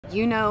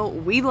You know,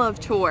 we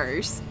love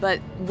tours, but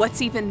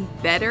what's even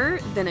better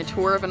than a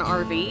tour of an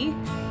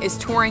RV is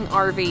touring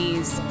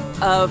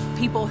RVs of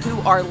people who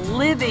are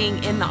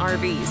living in the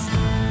RVs.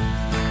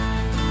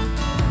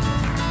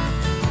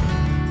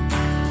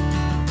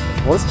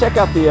 Well, let's check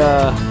out the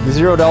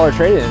 $0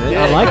 trade-in.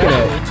 I'm liking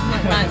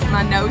it.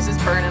 My nose is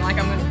burning like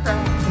I'm gonna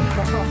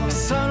cry.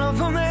 Son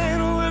of a man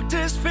who worked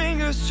his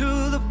fingers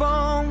to the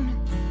bone,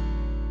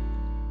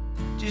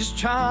 just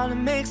trying to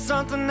make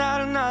something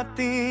out of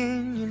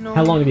nothing, you know.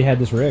 How long have you had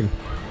this rig?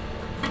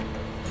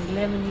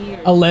 11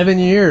 years. 11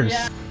 years.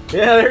 Yeah.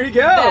 Yeah, there you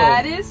go.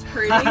 That is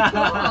pretty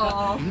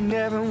cool. You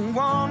never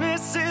wanted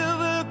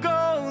silver,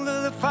 gold,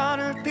 or the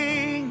finer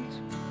things.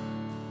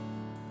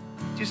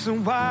 Just a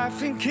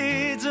wife and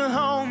kids, a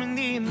home, in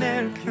the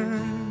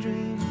American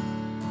dream.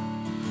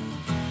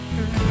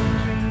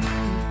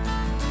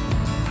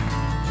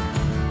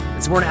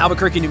 So we're in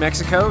Albuquerque, New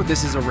Mexico.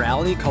 This is a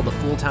rally called the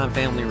Full-Time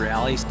Family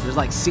Rally. There's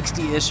like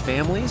 60-ish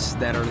families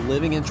that are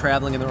living and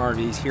traveling in their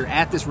RVs here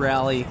at this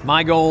rally.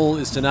 My goal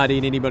is to not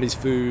eat anybody's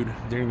food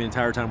during the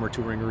entire time we're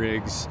touring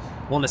rigs.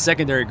 Well, and the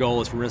secondary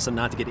goal is for Marissa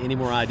not to get any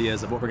more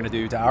ideas of what we're gonna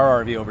do to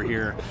our RV over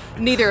here.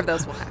 Neither of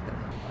those will happen.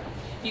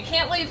 You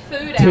can't leave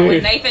food out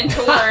when Nathan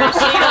tours.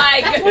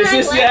 It's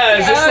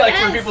just like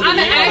for people to I'm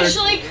eat.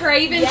 actually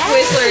craving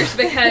Twizzlers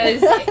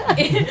because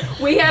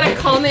we had a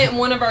comment in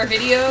one of our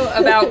video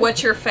about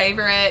what's your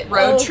favorite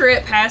road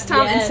trip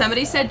pastime, and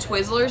somebody said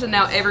Twizzlers, and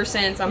now ever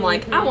since I'm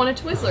like, I want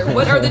a Twizzler.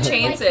 What are the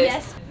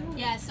chances?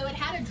 Yeah, so it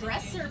had a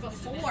dresser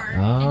before,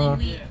 and then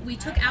we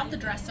took out the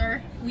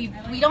dresser. We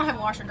don't have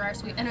a washer dryer,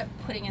 so we ended up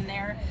putting in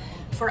there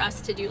for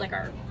us to do like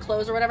our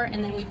clothes or whatever,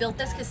 and then we built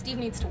this because Steve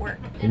needs to work.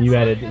 And you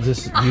added, is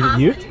this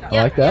you?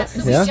 I like that.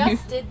 So we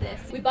just did this.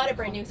 We bought it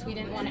brand new, so we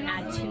didn't want to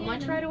add too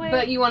much right away.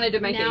 But you wanted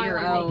to make it your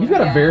own. You've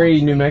got a very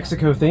New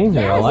Mexico theme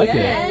here. I like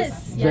it.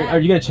 Are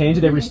you going to change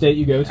it every state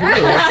you go to?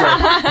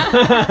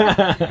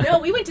 No,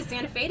 we went to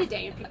Santa Fe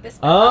today and picked this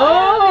up.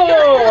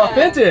 Oh,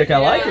 authentic. I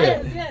like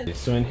it. Yes.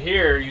 So in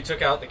here, you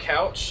took out the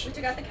couch. We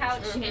took out the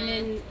couch, and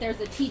then there's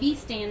a TV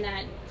stand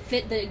that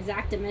fit the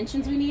exact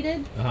dimensions we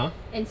needed.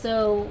 And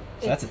so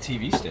that's a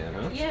TV stand,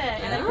 huh? Yeah,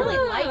 and I really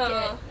like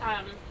it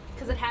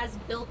because it has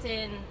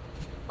built-in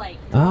like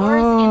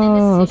doors, and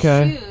then this is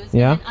shoes.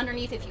 And then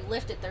underneath, if you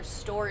lift it, there's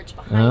storage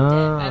behind it.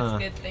 That's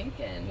good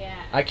thinking. Yeah.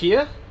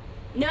 IKEA?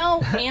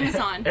 No,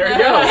 Amazon. There you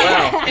go.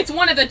 Wow. It's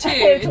one of the two.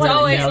 It's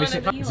always one of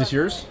the two. Is this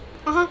yours?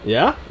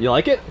 Yeah? You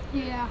like it?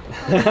 Yeah.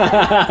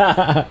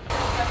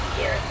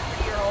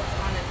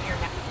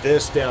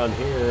 This down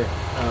here.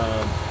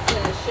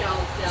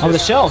 Oh, the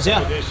shelves,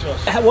 yeah.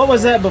 What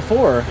was that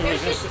before?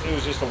 It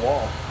was just a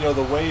wall. You know,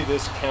 the way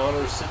this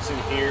counter sits in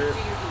here,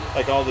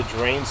 like all the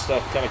drain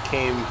stuff kind of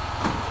came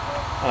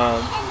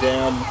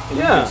down. And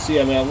you can see,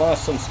 I mean, I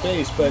lost some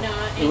space, but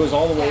it was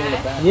all the way in the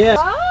back. Yeah.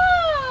 Oh.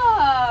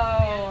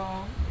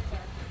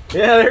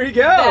 Yeah, there you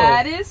go.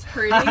 That is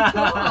pretty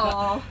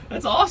cool.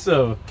 That's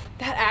awesome.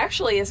 That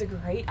actually is a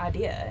great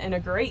idea and a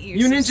great use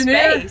You an of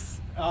engineer? space.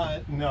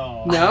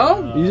 No.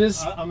 No? You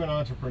just... I'm an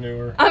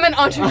entrepreneur. I'm an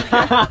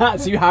entrepreneur.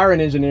 So you hire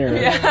an engineer.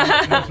 Yeah.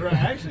 That's right.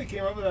 I actually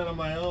came up with that on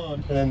my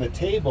own. And then the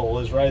table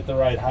is right at the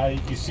right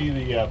height. You see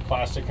the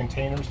plastic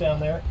containers down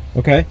there?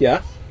 Okay,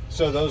 yeah.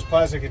 So those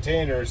plastic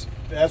containers,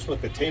 that's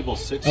what the table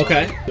sits on.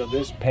 So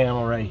this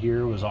panel right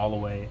here was all the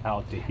way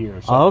out to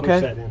here. So I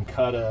pushed that in,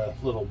 cut a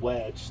little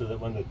wedge so that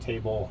when the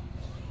table,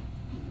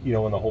 you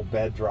know, when the whole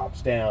bed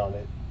drops down,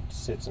 it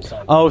sits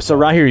inside. Oh, so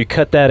right here you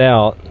cut that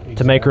out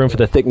to make room for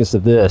the thickness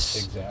of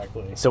this.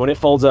 Exactly. So when it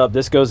folds up,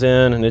 this goes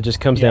in and it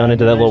just comes down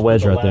into that little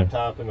wedge right there. The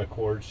laptop and the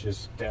cord's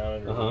just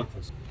down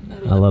underneath.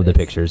 I love the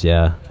pictures,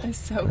 yeah. It's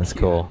so That's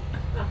cute. cool.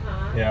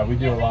 Yeah, we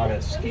do a lot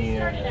of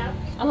skiing.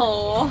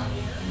 Oh.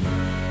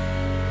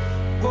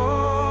 Whoa,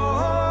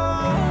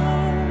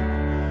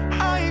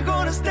 how you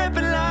gonna step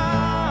in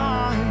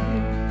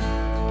line?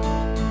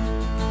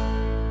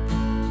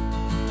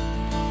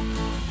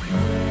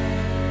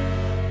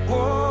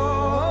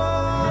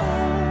 Whoa,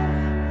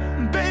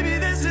 baby,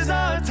 this is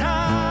our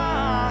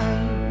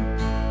time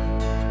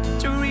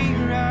to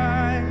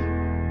rewrite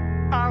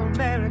our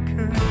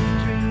American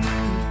dream.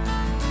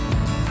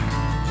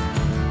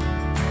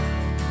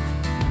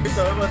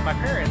 So it was my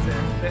parents,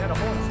 and they had a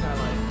hole in the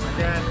skylight. My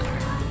dad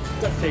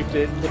duct taped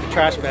it with a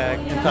trash bag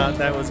and thought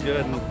that was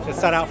good, and it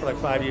sat out for like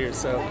 5 years.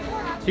 So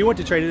he went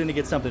to trade it in to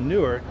get something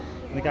newer,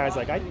 and the guy's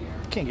like, I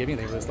can't give you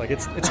anything for this. Like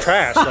it's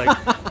trash.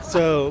 Like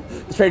so.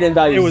 The trade-in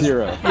value is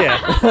 0.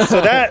 Yeah. So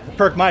that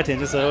perked my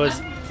attention. So it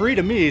was free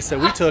to me. So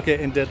we took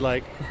it and did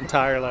like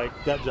entire like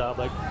gut job,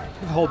 like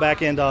the whole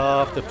back end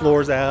off, the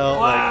floors out.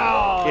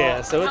 Wow. Like,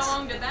 yeah. So it's. How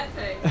long did that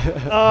take?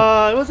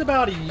 It was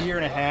about a year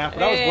and a half,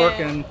 but I was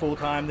working full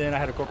time then. I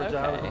had a corporate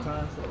job at the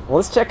time. So. Well,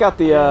 let's check out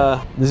the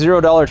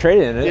 $0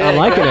 trade-in. I'm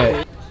liking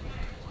it.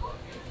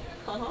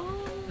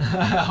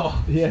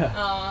 Oh.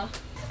 Yeah.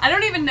 I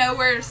don't even know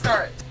where to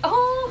start.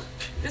 Oh,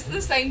 this is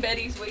the same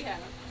Betty's we have.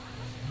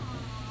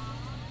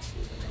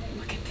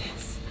 Look at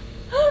this.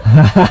 Oh,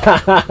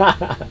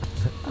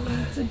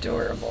 that's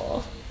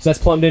adorable. So that's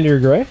plumbed into your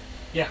gray?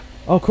 Yeah.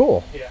 Oh,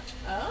 cool. Yeah.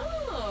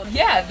 Oh,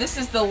 Yeah, this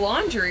is the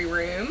laundry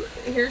room.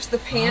 Here's the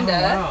panda. Oh,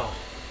 wow.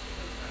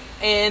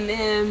 And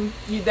then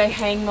they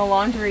hang the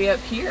laundry up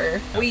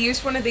here. We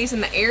used one of these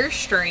in the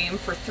Airstream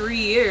for 3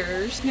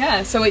 years.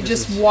 Yeah, so it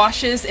just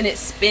washes and it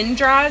spin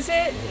dries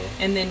it,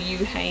 and then you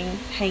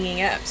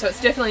hanging up. So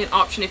it's definitely an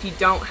option if you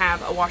don't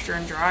have a washer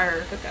and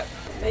dryer hookup.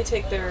 They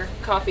take their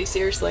coffee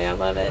seriously. I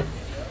love it.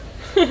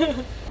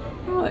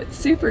 Oh, it's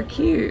super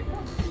cute.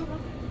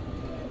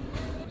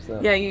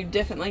 Yeah, you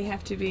definitely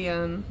have to be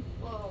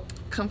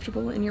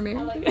comfortable in your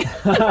mirror.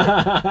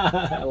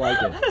 I like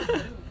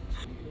it.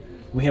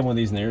 We have one of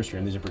these in the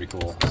Airstream. These are pretty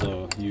cool.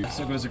 So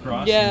it goes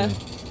across. Yeah.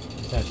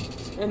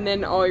 And And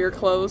then all your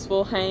clothes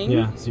will hang.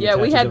 Yeah. So yeah,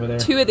 we had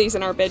 2 of these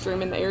in our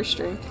bedroom in the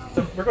Airstream.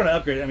 So we're going to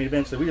upgrade it. I mean,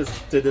 eventually we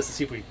just did this to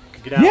see if we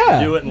could get out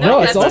and do it. And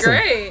no, that's awesome.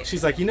 Great.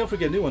 She's like, you know, if we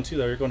get a new one too,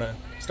 though, you're going to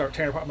start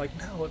tearing apart. I'm like,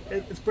 no,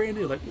 it's brand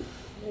new. Like,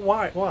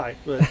 why?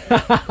 But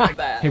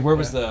hey, where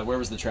was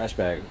the trash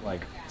bag?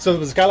 Like, so there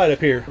was a skylight up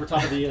here. We're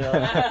talking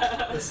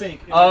the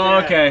sink. Oh,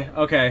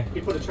 okay.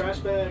 He put a trash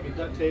bag and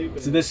duct tape.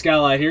 And so this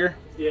skylight here?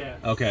 Yeah.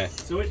 Okay.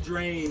 So it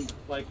drained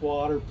like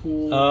water,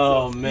 pool.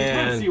 Oh, so man. You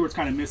kind of see where it's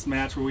kind of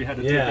mismatched, where we had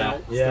to take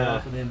out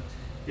stuff, and then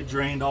it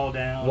drained all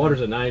down.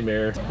 Water's a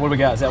nightmare. What do we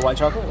got? Is that white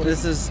chocolate?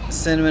 This is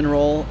cinnamon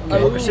roll.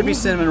 Oh. It should be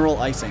cinnamon roll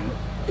icing.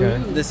 Okay.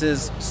 This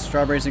is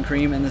strawberries and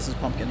cream, and this is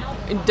pumpkin.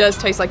 It does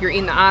taste like you're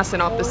eating the icing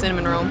off the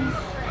cinnamon roll.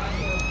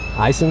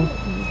 Icing?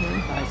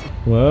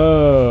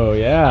 Whoa,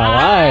 yeah,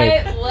 I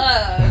like. I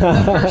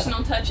love the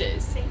personal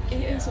touches. It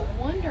is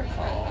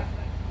wonderful.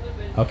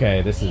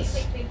 Okay, this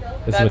is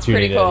That's what you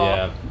pretty needed, cool.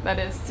 yeah. That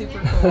is super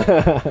cool.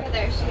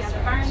 There she has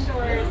barn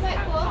doors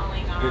kept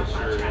falling off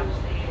on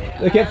travel day.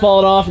 They kept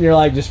falling off, and you're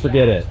like, just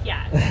forget it.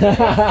 Yeah, it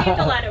saved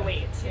a lot of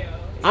weight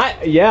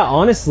too. Yeah,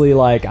 honestly,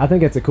 like I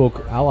think it's a cool.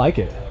 I like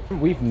it.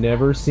 We've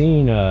never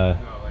seen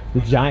the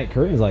giant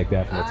curtains like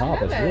that from the top.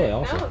 That's really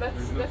awesome. No,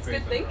 that's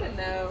good thinking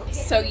though.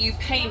 So you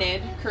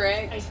painted,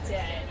 correct? I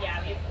did,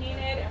 yeah. We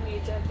painted and we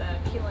did the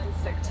peel and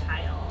stick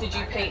tile. Did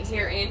you paint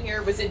here and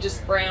here? Was it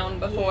just brown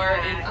before?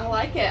 Yeah. And I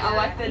like it. I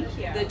like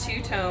the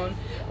two-tone.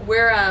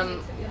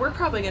 We're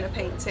probably gonna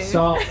paint soon.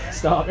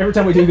 Stop. Every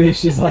time we do these,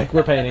 she's like,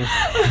 we're painting.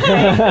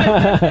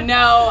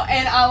 No,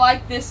 and I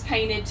like this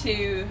painted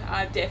too.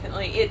 I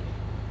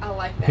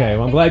like that. Okay,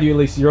 well, I'm glad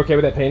you're okay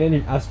with that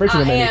painting. I was afraid you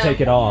were going to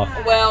take it off.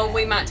 Well,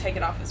 we might take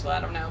it off as well.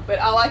 I don't know, but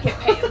I like it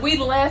painted. We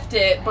left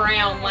it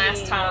brown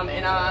last time,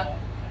 and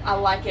I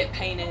like it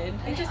painted.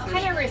 It just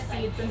kind of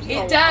recedes into the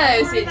It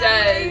does. It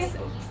does.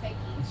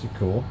 These are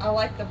cool. I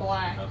like the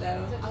black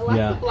though. I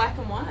like the black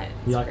and white.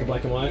 You like the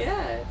black and white?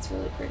 Yeah, it's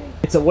really pretty.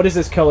 What is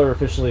this color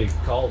officially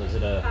called? Is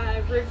it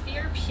a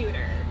Revere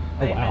Pewter.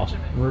 Oh wow,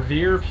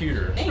 Revere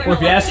Pewter. Or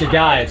if you ask a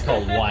guy, it's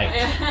called white.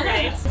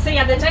 Right. So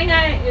yeah, the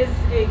dinette is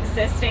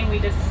existing. We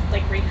just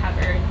like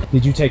recovered.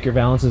 Did you take your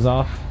valances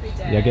off? We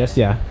did. Yeah, I guess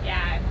yeah.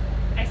 Yeah.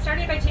 I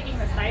started by taking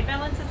the side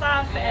balances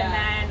off, and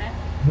then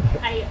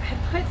I had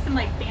put some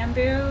like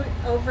bamboo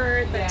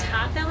over the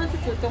top balances.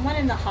 So the one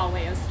in the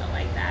hallway is still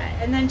like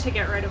that. And then to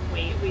get rid of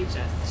weight, we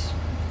just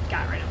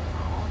got rid of them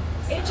all.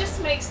 So. It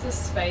just makes the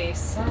space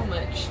so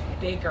much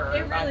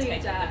bigger by taking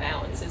the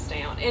balances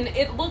down. And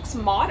it looks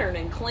modern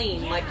and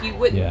clean. Like you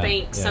wouldn't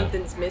think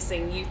something's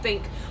missing. You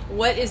think,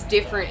 what is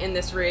different in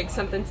this rig?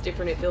 Something's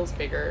different. It feels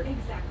bigger.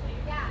 Exactly.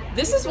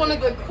 This is one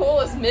of the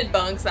coolest mid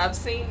bunks I've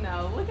seen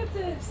though. Look at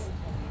this.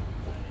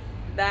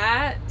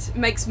 That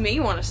makes me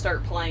want to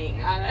start playing.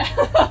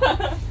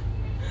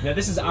 Now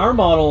this is our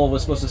model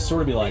was supposed to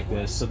sort of be like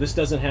this, so this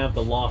doesn't have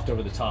the loft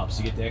over the top,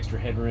 so you get the extra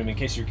headroom in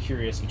case you're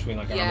curious between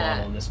like our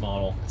model and this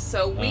model.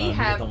 So we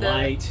have you get the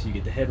light, you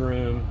get the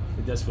headroom.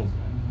 It does feel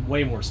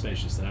way more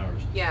spacious than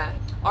ours. Yeah,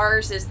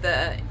 ours is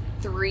the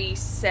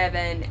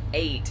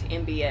 378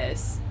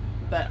 MBS,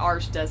 but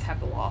ours does have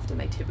the loft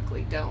and they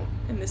typically don't.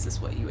 And this is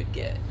what you would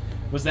get.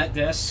 Was that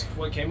desk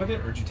what came with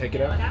it, or did you take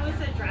it out? That was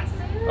a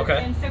dresser.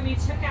 Okay. And so we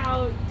took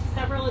out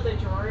several of the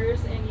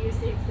drawers and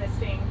used the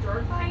existing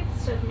drawer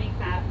glides to make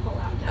that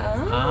pull-out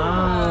desk.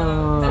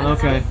 Oh,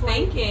 okay.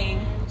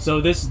 Thinking.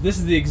 So this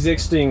is the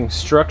existing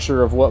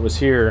structure of what was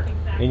here,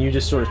 and you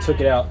just sort of took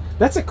it out.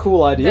 That's a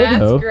cool idea,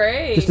 That's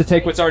great. Just to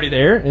take what's already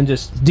there and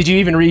just. Did you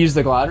even reuse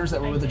the gliders that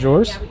were with the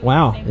drawers? Yeah,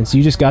 wow. And so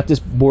you just got this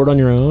board on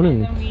your own,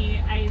 and. And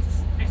then I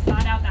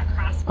sawed out that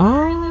crossbar.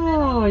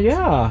 Oh,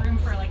 yeah. Room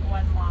for like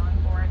one long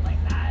board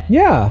like that.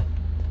 Yeah.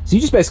 So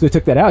you just basically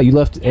took that out. You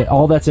left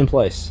all that's in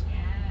place.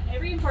 Yeah. I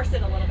reinforced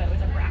it a little bit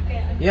with a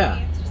bracket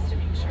underneath just to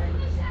make sure.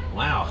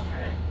 Wow.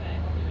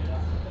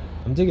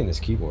 I'm digging this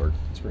keyboard.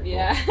 It's pretty cool.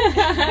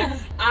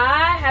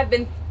 I have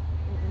been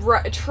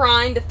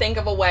trying to think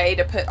of a way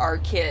to put our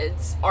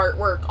kids'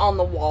 artwork on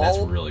the wall. That's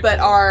really but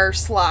cool. our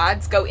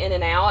slides go in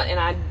and out, and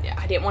I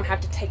didn't want to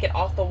have to take it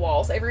off the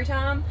walls every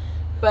time.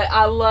 But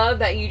I love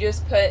that you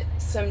just put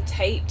some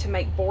tape to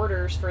make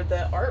borders for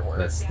the artwork.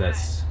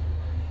 That's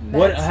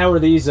what? How are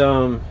these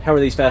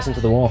fastened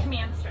to the wall?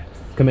 Command strips.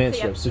 Command So,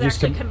 strips. so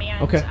just actually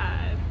command okay.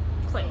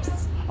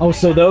 clips. Oh,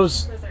 so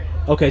those.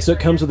 Okay, so it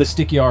comes with a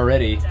sticky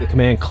already. The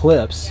command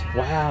clips.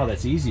 Wow,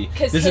 that's easy.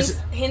 Because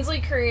Hensley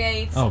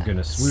creates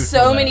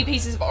so many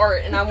pieces of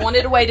art, and I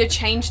wanted a way to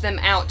change them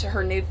out to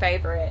her new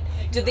favorite.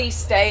 Do these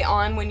stay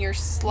on when your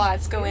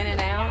slides go in and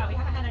out? Yeah, we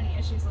haven't had any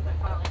issues with it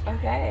falling.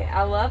 Okay,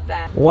 I love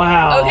that.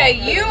 Wow. Okay,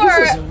 you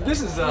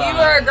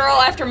are a girl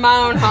after my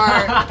own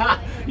heart.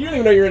 You don't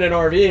even know you're in an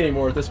RV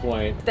anymore at this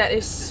point. That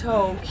is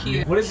so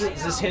cute. What is it?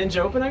 Is this hinge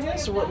open, I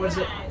guess? Or what is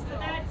it? So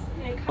that's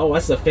Oh,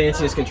 that's the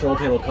fanciest control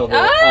panel cover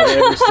I've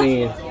ever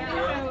seen.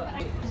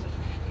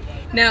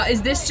 Now,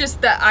 is this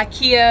just the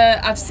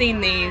IKEA? I've seen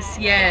these.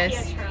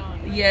 Yes.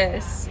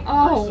 Yes.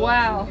 Oh,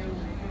 wow.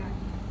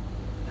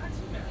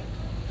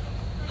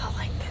 I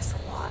like this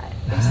a lot.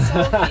 It's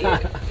so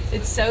cute.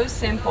 It's so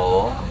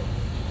simple.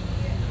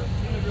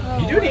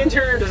 You do the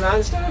interior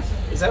design stuff?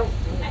 Is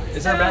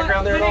there a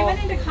background there at all? When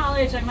I went into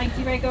college, I'm like,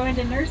 do I go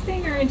into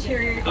nursing or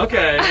interior design?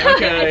 Okay.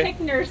 I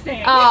picked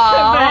nursing.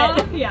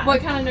 But, yeah.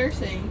 What kind of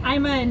nursing?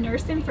 I'm a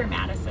nurse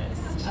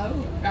informaticist.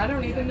 Oh, I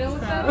don't even know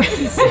what that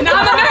is. And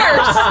I'm a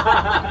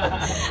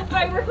nurse. So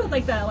I work with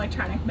like the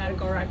electronic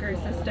medical record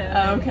system.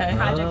 Okay.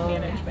 Project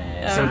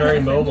management. So very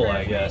mobile,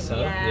 I guess, huh?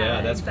 Yeah,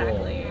 that's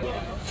exactly. cool.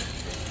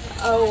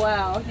 Oh,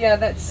 wow. Yeah,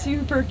 that's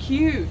super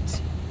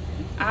cute.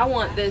 I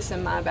want this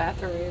in my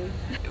bathroom.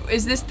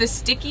 Is this the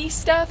sticky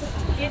stuff?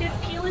 It is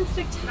peel and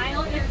stick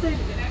tile. It's a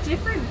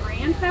different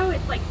brand though.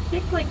 It's like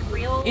thick, like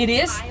real. It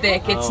is tile.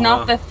 thick. It's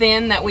not the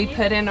thin that we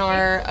put in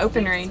our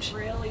open range.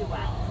 Really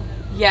well.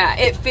 Yeah,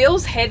 it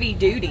feels heavy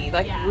duty,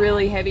 like Yeah.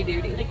 really heavy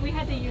duty. Like we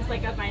had to use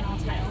like a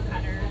vinyl tile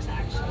cutter to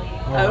actually.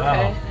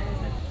 Okay.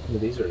 Well,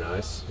 these are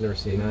nice. Never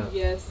seen that.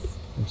 Yes,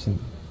 I've seen.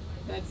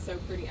 that's so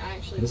pretty. I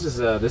actually. This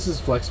is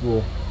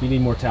flexible. If you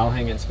need more towel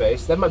hanging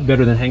space, that might be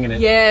better than hanging it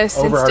Yes,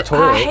 over our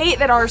toilet. I hate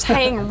that ours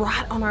hang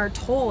right on our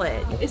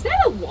toilet. Is that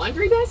a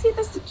laundry basket?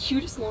 That's the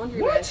cutest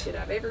laundry basket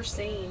I've ever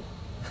seen.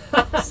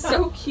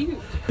 So cute.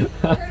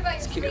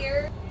 It's cute.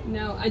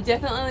 No, I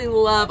definitely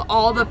love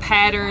all the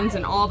patterns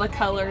and all the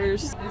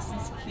colors. This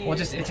is cute. Well,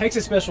 it takes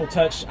a special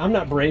touch. I'm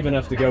not brave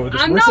enough to go with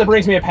this. I'm Marissa not-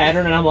 brings me a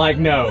pattern, and I'm like,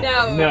 no,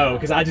 No.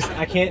 because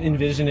I can't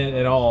envision it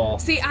at all.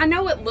 See, I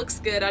know it looks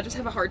good. I just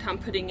have a hard time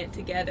putting it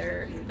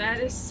together. That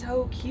is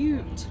so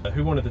cute.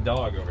 Who wanted the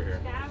dog over here?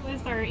 That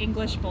was our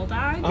English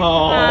bulldog.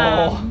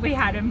 Oh. We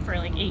had him for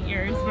like 8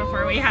 years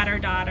before we had our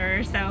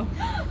daughter, so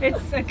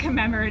it's a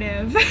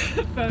commemorative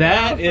photo.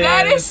 That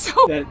is so.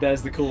 That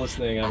is the coolest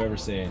thing I've ever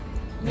seen.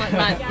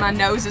 My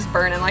nose is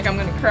burning like I'm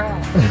gonna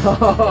cry.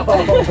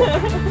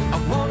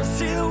 I wanna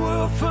see the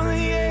world from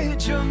the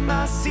edge of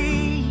my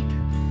seat.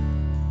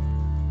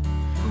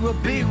 Through a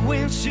big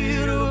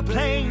windshield or a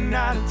plane,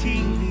 not a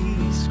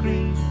TV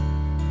screen.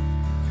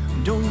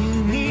 Don't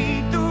you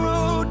need the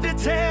road to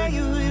tell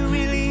you you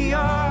really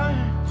are?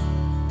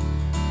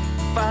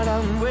 Find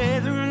out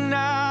whether or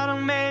not a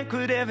man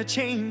could ever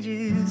change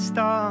his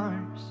stars.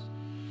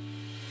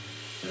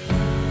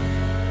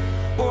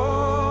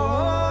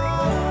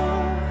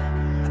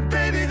 Oh,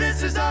 baby,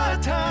 this is our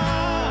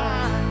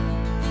time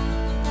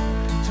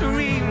to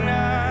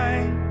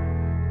rewrite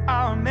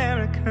our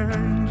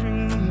American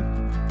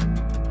dream.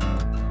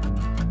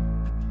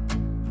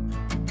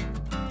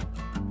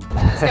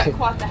 It's got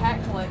quite the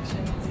hat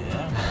collection.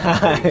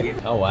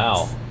 Oh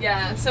wow.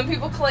 Yeah, some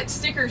people collect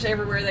stickers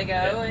everywhere they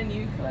go, and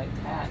you collect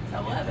hats. I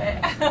love it.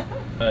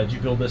 Did you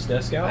build this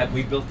desk out?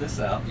 We built this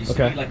out. It used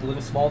Okay. to be like a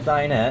little small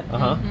dinette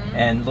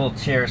and little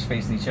chairs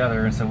facing each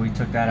other, and so we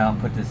took that out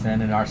and put this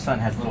in, and our son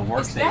has a little Is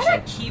workstation. that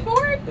a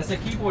keyboard? There's a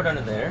keyboard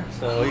under there,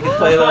 so you can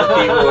play a little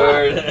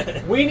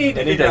keyboard. We need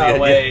to And he figure does out a it.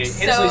 way.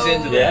 So Hensley's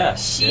into that.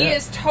 she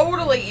is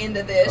totally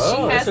into this.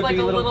 Oh, she has this would like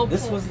be a little.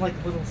 This was like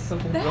a little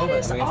simple That robot.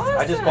 is I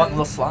awesome. just bought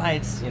little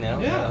slides, at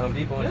Home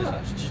Depot, and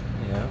just.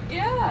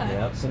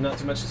 Yeah. So not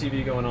too much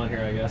TV going on here,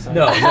 I guess. Huh?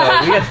 No, we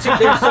got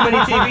there's so many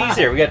TVs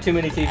here. We got too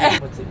many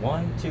TVs. What's it?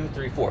 1, 2,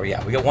 3, 4.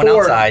 Yeah, we got one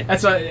 4. outside.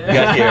 That's what. We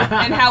got here.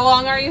 And how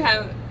long are you?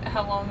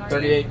 How long are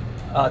 38.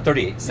 you?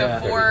 38. So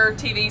 4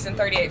 TVs and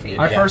 38 feet.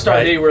 Our first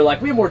RV, we were like,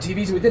 we have more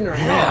TVs than we did in our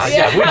house.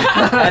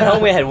 At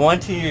home we had one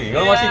TV. You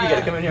want to watch TV? You got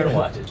to come in here and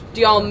watch it.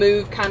 Do y'all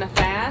move kind of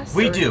fast?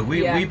 We or- do.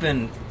 Yeah. We've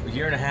been a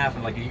year and a half,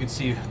 and like you can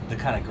see the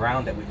kind of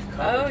ground that we've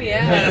covered. Oh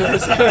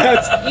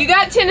yeah. You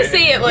got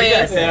Tennessee at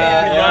least. We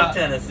love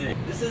Tennessee.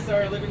 This is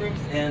our living room,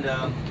 and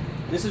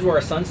this is where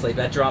our son sleeps.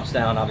 That drops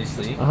down,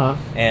 obviously.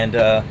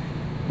 And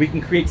we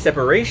can create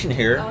separation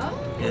here.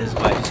 Is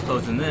by just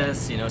closing this,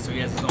 so he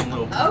has his own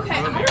little Okay,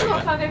 I room don't know area.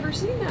 if I've ever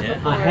seen that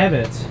before. I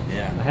haven't.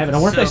 Yeah. I haven't. I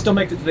wonder if they still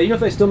make. Do you know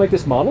if they still make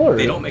this model or?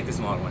 They don't make this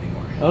model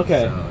anymore.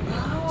 Okay.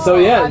 So, So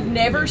yeah, I've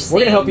never seen. we're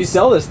gonna help you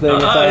sell this thing.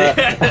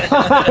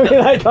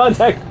 I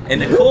contact.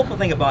 And the cool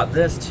thing about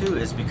this too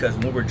is because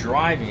when we're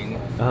driving,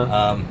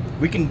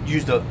 we can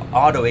use the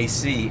auto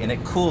AC, and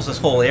it cools this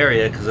whole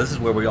area because this is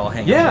where we all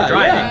hang out when we're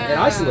driving. It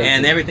isolates.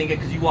 And everything,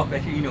 because you walk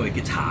back here, it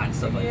gets hot and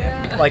stuff like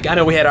that. Like I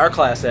know we had our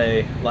Class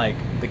A, like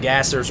the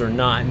gassers are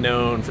not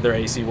known for their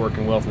AC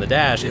working well from the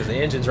dash because the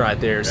engine's right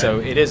there. Right. So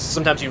it is,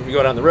 sometimes you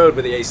go down the road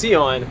with the AC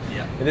on,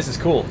 and this is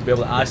cool to be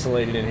able to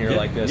isolate it in here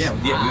like this. Yeah,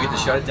 we get to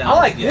shut it down. I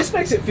like this.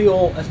 Makes it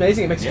feel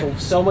amazing. It makes it feel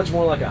so much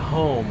more like a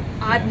home.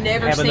 I've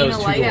never seen a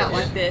layout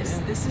like this.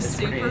 This is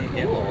super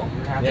cool.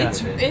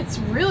 It's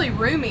really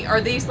roomy.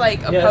 Are these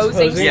like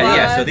opposing slides?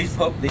 Yeah. So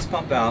these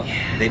pump out.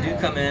 They do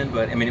come in,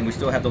 but I mean we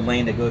still have the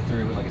lane to go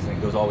through. Like I said,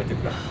 it goes all the way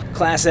through.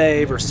 Class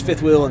A versus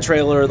fifth wheel and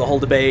trailer. The whole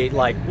debate.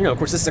 Like, you know, of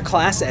course, this is a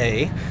Class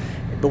A,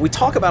 but we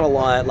talk about a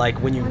lot like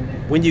when you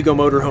go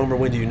motorhome or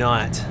when do you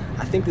not.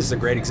 I think this is a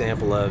great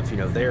example of, you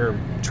know, they're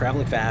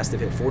traveling fast. They've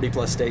hit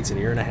 40+ states in a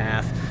year and a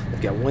half.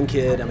 They've got one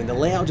kid. I mean, the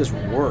layout just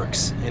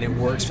works, and it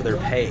works for their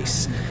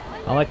pace.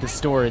 I like the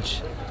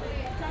storage.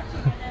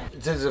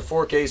 It is a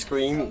 4K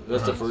screen.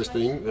 That's the first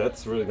thing.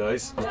 That's really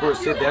nice. Of course,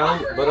 sit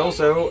down, but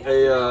also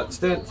a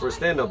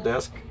stand-up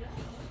desk.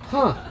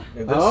 Huh.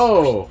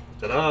 Oh.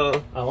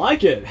 Ta-da. I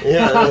like it.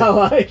 Yeah. I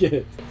like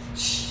it.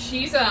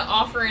 She's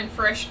offering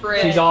fresh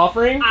bread. She's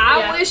offering?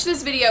 I wish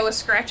this video was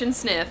scratch and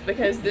sniff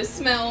because this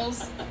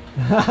smells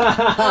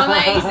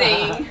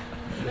amazing.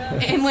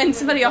 And when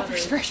somebody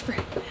offers fresh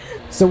bread.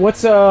 So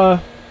what's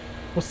the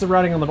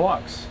writing on the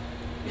blocks?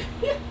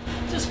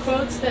 Just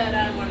quotes that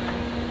I want to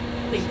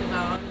think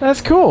about.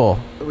 That's cool.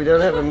 We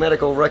don't have a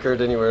medical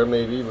record anywhere,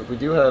 maybe, but we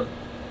do have.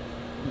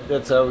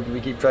 That's how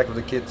we keep track of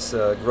the kids'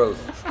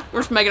 growth.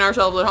 We're just making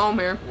ourselves at home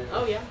here.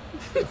 Oh yeah.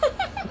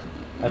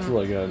 That's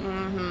really good.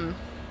 Mm-hmm.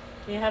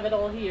 You have it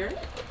all here,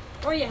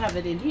 or you have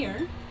it in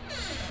here.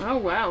 Oh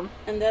wow.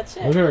 And that's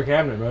it. Look at our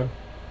cabinet, bud.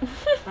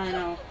 I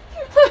know.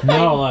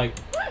 No, like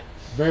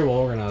very well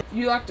organized.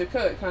 You like to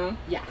cook, huh?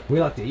 Yeah. We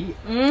like to eat.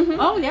 Mm-hmm.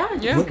 Oh yeah.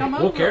 Just come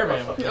over. We'll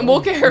caravan.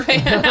 We'll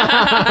caravan.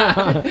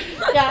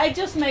 Yeah, I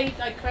just made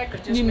like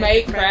crackers. You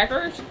made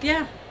crackers?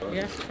 Yeah.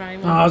 Yeah. Try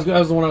one. Oh, that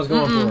was the one I was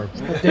going for.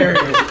 There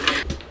it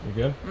is. You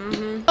good?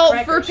 Mm-hmm.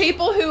 Well, for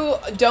people who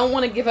don't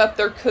want to give up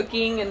their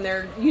cooking and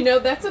their, you know,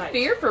 that's a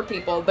fear for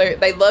people.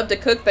 They love to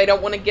cook. They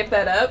don't want to give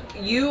that up.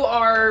 You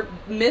are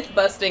myth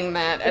busting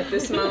that at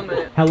this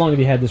moment. How long have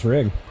you had this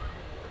rig?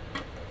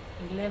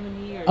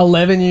 11 years.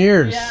 11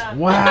 years. Yeah.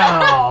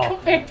 Wow.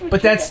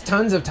 But that's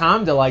tons of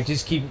time to like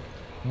just keep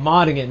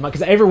modding it,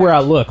 because everywhere I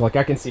look, like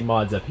I can see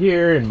mods up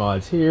here and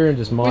mods here and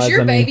just mods. Was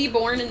your baby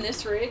born in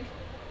this rig?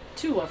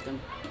 2 of them.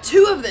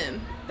 2 of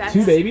them. That's,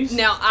 2 babies?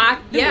 Now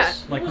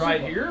like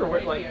right here or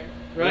what? Like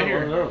right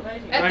here.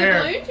 At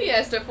the Balloon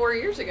Fiesta 4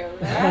 years ago.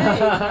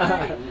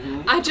 Right.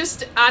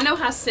 I know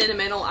how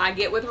sentimental I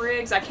get with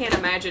rigs. I can't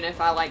imagine if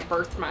I like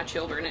birthed my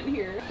children in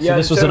here. So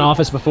this was an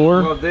office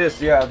before? Well,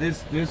 this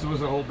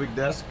was a whole big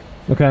desk.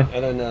 Okay.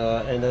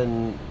 And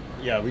then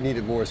we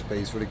needed more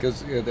space for it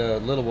because the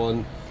little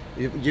one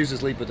used to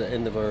sleep at the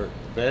end of our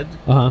bed.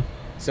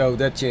 So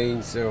that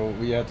changed. So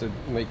we had to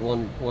make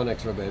one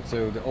extra bed.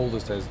 So the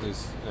oldest has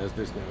this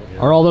now. Yeah.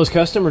 Are all those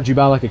custom, or did you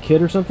buy like a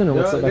kit or something, or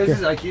what's that back this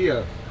here? is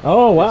IKEA.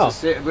 Oh wow!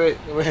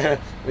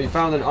 We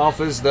found an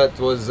office that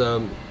was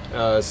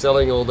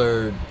selling all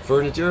their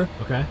furniture.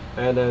 Okay.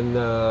 And then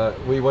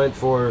we went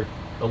for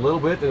a little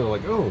bit, and we're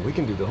like, oh, we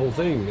can do the whole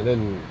thing. And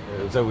then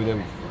so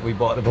we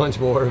bought a bunch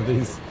more of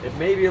these. It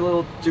may be a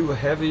little too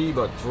heavy,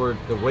 but for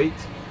the weight,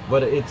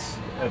 but it's.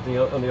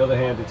 On the other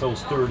hand, it's all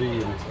sturdy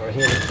and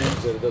handed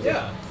too, so it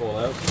doesn't fall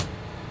out.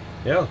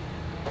 Yeah,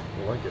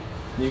 I like it.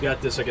 You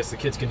got this. I guess the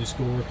kids can do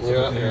schoolwork. The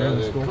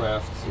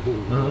crafts.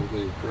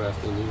 The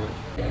craft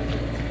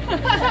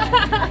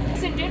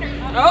It's dinner.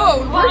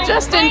 Oh, we're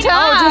just in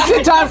time. Oh, just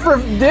in time for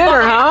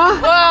dinner, huh?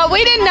 Well,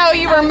 we didn't know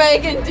you were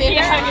making dinner.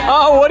 Yeah.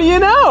 Oh, what do you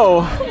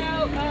know?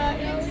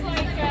 It's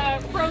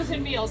like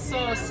frozen meals.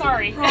 So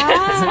sorry.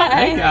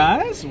 Hey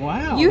guys!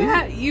 Wow.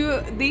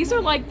 These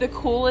are like the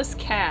coolest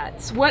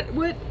cats. What?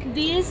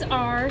 These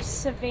are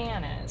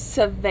Savannahs.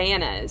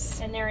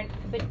 Savannahs. And they're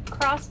a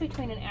cross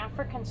between an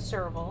African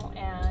serval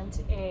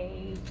and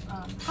a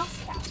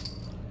house cat.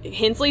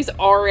 Hensley's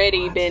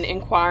already been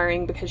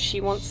inquiring because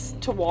she wants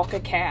to walk a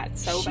cat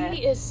so bad.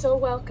 She is so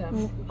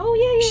welcome. Oh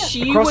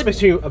yeah. A cross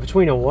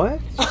between a what?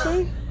 Did you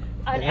say?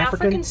 An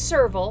African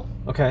serval.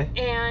 Okay.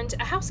 And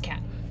a house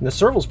cat. And the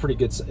serval's pretty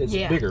good. It's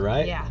bigger,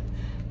 right? Yeah.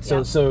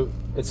 So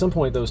at some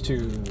point those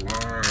two.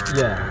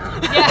 Yeah.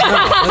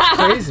 That's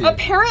crazy.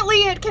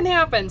 Apparently it can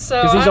happen.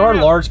 So because these are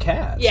large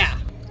cats. Yeah.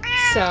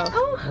 So.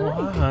 Oh,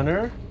 hi,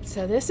 Hunter.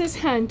 So this is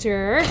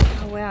Hunter.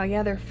 Oh wow,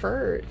 yeah, they're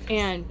furred.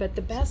 But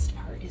the best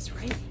part is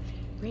right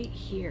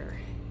here.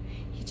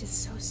 He's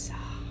just so soft.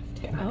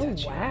 Oh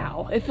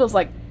wow, it feels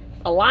like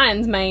a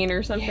lion's mane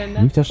or something.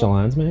 You've touched a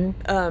lion's mane?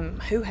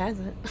 Who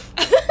hasn't?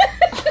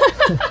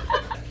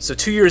 So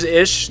 2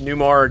 years-ish,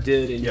 Newmar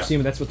did, and you see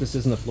that's what this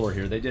is on the floor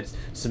here. They did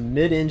some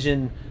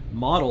mid-engine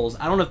models.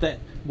 I don't know if that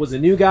was a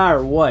new guy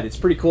or what. It's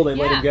pretty cool they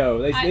let him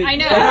go. I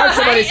know. They hired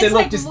somebody and said,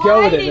 look, just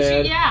go with it,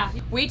 man. Yeah.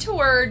 We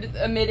toured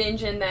a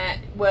mid-engine that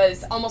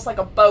was almost like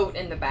a boat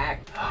in the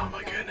back. Oh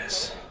my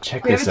goodness.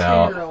 Check this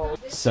out.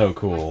 So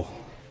cool.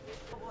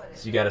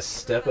 So you got a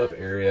step-up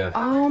area.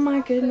 Oh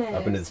my goodness.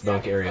 Up into this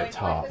bunk area up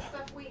top.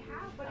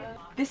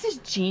 This is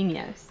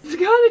genius. It's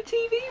got a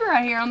TV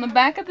right here on the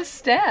back of the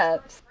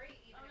steps.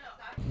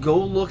 Go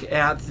look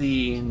at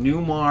the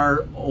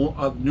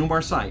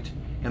Newmar site,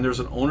 and there's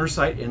an owner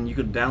site, and you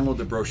can download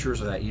the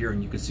brochures of that year,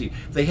 and you can see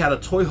they had a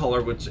toy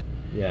hauler, which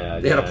they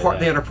had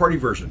a party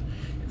version.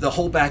 The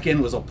whole back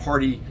end was a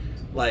party,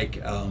 like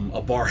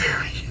a bar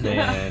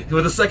area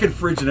with a second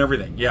fridge and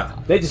everything. Yeah,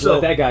 they just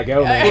let that guy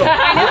go, man.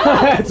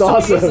 That's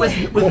awesome.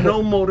 With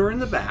no motor in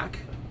the back.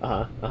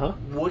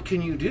 What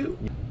can you do?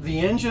 The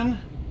engine,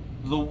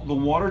 the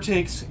water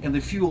tanks, and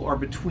the fuel are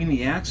between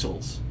the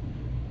axles.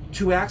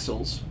 2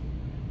 axles.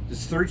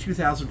 It's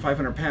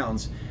 32,500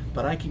 pounds,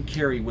 but I can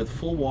carry with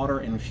full water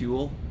and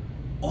fuel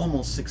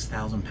almost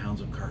 6,000 pounds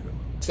of cargo.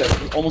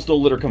 Almost no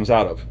litter comes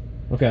out of.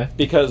 Okay.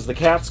 Because the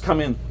cats come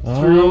in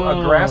through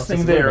a grass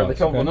thing there, they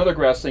come with another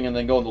grass thing, and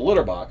then go in the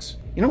litter box.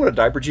 You know what a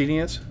diaper genie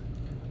is?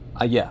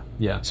 Yeah.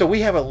 So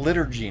we have a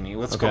litter genie,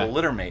 what's called a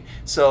litter mate.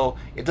 So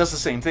it does the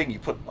same thing. You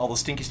put all the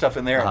stinky stuff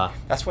in there.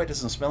 That's why it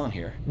doesn't smell in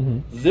here.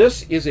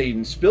 This is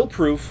a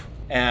spill-proof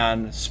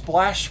and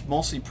splash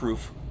mostly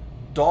proof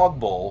dog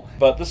bowl,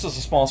 but this is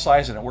a small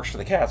size and it works for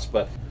the cats.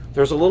 But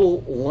there's a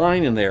little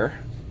line in there,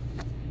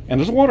 and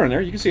there's water in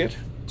there. You can see it.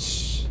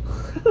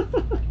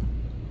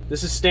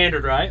 This is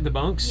standard, right? The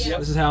bunks. Yep.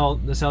 This is how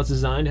it's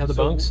designed. How the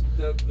bunks.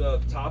 The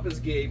top is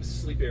Gabe's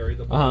sleep area.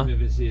 The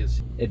bottom is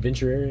his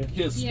adventure area.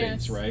 His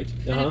space, right?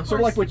 Sort of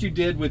like what you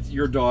did with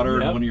your daughter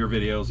in one of your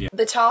videos.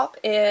 The top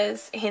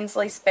is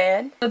Hensley's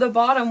bed. At the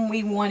bottom,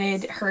 we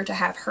wanted her to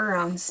have her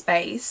own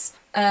space.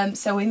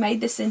 So we made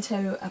this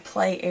into a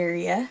play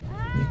area.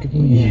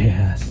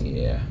 Yes.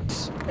 Yeah.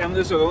 And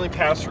these are the only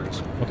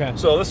pass-throughs. Okay.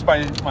 So this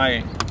is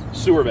my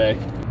sewer bay.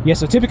 Yeah,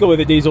 so typically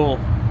with a diesel,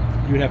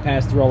 you would have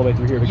passed through all the way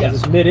through here because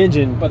it's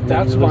mid-engine. But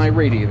that's my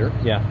radiator.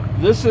 Yeah.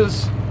 This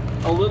is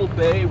a little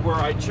bay where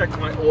I check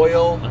my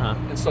oil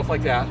and stuff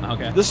like that.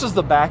 Okay. This is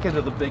the back end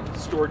of the big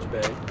storage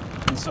bay.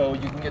 And so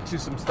you can get to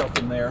some stuff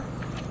in there,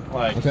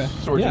 like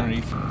storage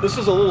underneath. This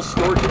is a little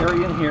storage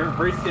area in here,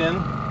 very thin,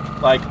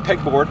 like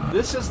pegboard.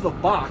 This is the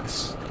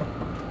box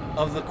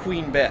of the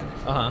queen bed.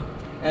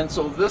 And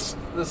so this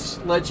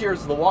ledge here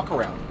is the walk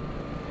around.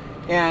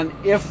 And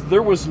if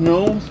there was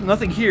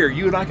nothing here,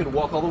 you and I could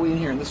walk all the way in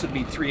here, and this would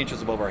be 3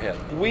 inches above our head.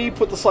 We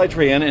put the slide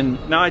tray in,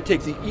 and now I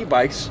take the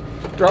e-bikes,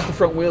 drop the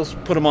front wheels,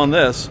 put them on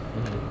this,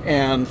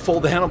 and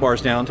fold the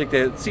handlebars down, take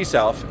the seats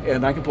off,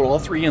 and I can put all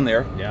 3 in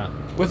there. Yeah.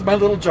 With my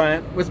little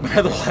giant, with my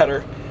little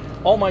ladder,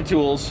 all my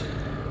tools.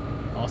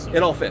 Awesome.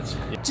 It all fits.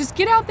 Just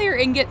get out there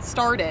and get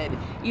started.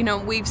 You know,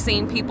 we've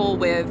seen people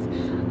with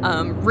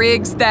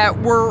rigs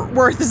that were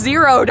worth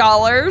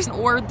 $0,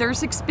 or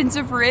there's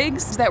expensive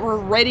rigs that were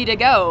ready to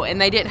go and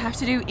they didn't have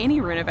to do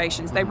any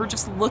renovations. They were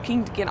just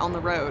looking to get on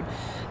the road.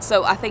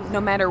 So I think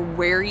no matter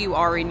where you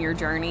are in your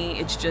journey,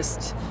 it's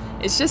just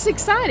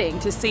exciting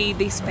to see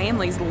these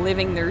families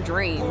living their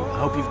dream. I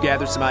hope you've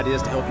gathered some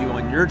ideas to help you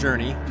on your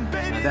journey.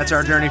 That's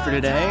our journey for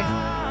today.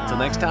 Until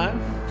next time,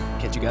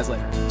 catch you guys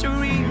later. To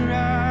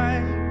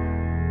rewrite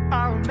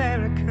our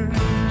American